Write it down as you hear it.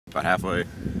About halfway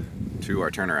to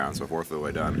our turnaround, so 1/4 of the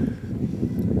way done.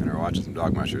 And we're watching some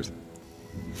dog mushers.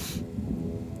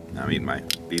 I'm eating my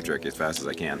beef jerky as fast as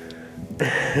I can.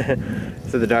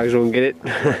 So the dogs won't get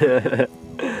it?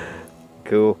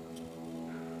 Cool.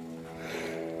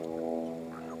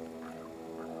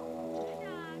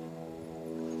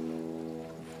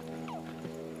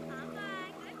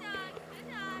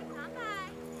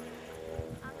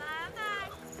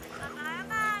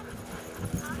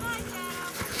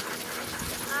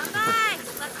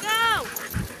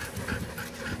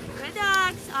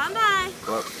 Well,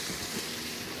 hello.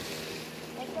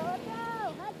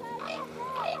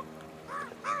 Hey.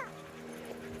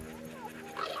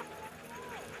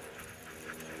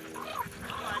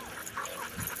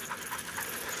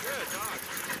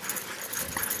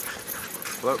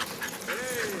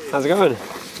 How's it going?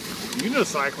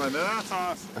 Unicycling, that's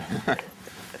awesome.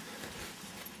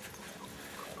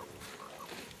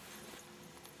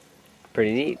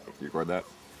 Pretty neat. You record that?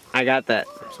 I got that.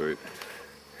 Sweet.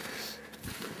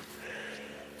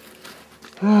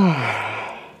 It's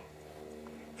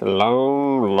a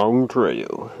long, long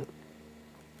trail.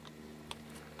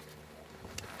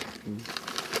 I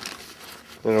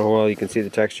don't know how well you can see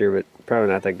the texture, but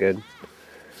probably not that good.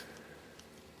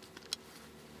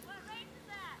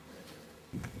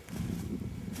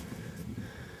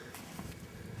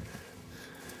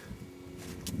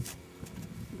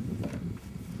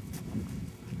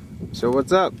 So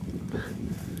what's up?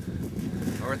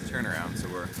 We're at the turnaround, so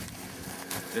we're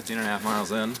 15.5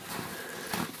 miles in.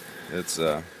 It's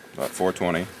about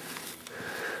 4:20.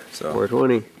 So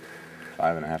 420.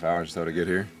 5.5 hours or so to get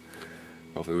here.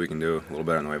 Hopefully we can do a little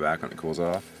better on the way back when it cools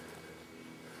off.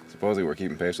 Supposedly we're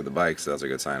keeping pace with the bikes, so that's a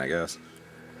good sign, I guess.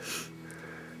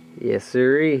 Yes,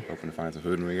 sirree. Hoping to find some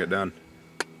food when we get done.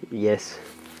 Yes.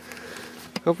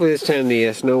 Hopefully this time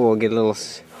the snow will get a little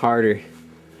harder.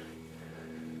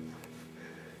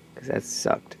 Because that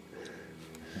sucked.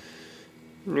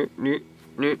 Okay,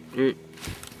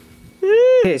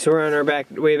 so we're on our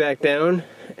way back down,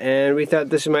 and we thought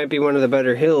this might be one of the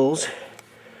better hills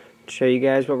to show you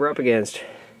guys what we're up against.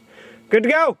 Good to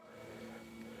go!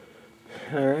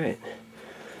 Alright,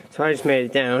 so I just made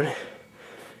it down,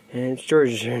 and it's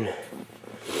George's turn.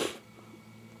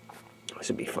 This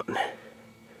will be fun.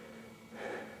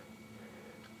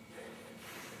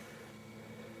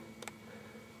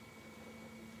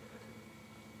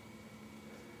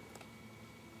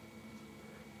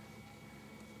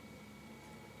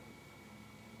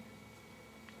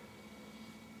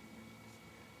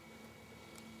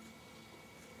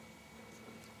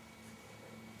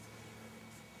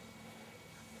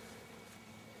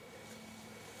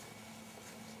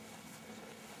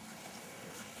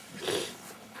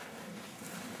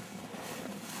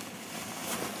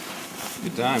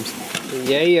 Good times.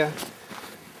 Yeah.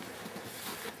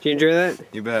 Did you enjoy that?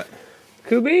 You bet.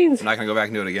 Cool beans. I'm not gonna go back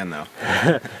and do it again though.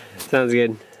 Sounds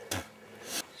good.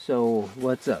 So,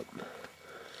 what's up?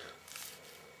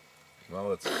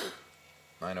 Well, it's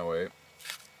 9:08.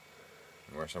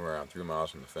 And we're somewhere around 3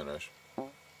 miles from the finish. Oops.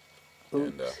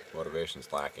 And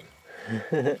motivation's lacking.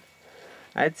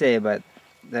 I'd say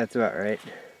that's about right.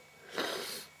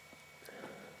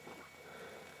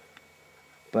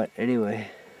 But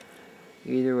anyway,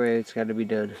 either way, it's got to be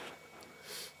done.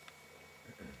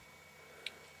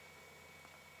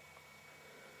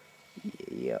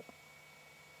 Yep.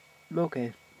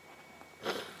 Okay.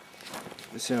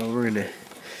 So we're gonna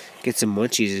get some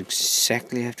munchies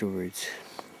exactly afterwards.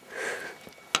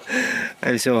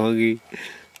 I'm so hungry.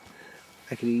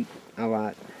 I could eat a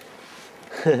lot.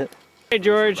 Hey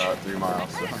George. About 3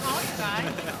 miles. So.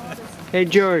 Hey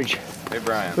George. Hey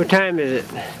Brian. What time is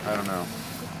it? I don't know.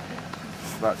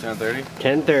 About 10:30.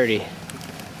 10:30.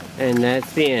 And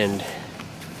that's the end.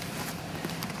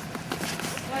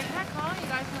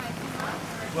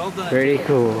 Well done. Pretty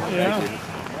cool. Yeah.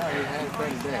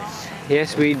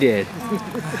 Yes, we did.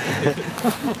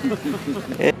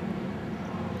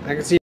 I can see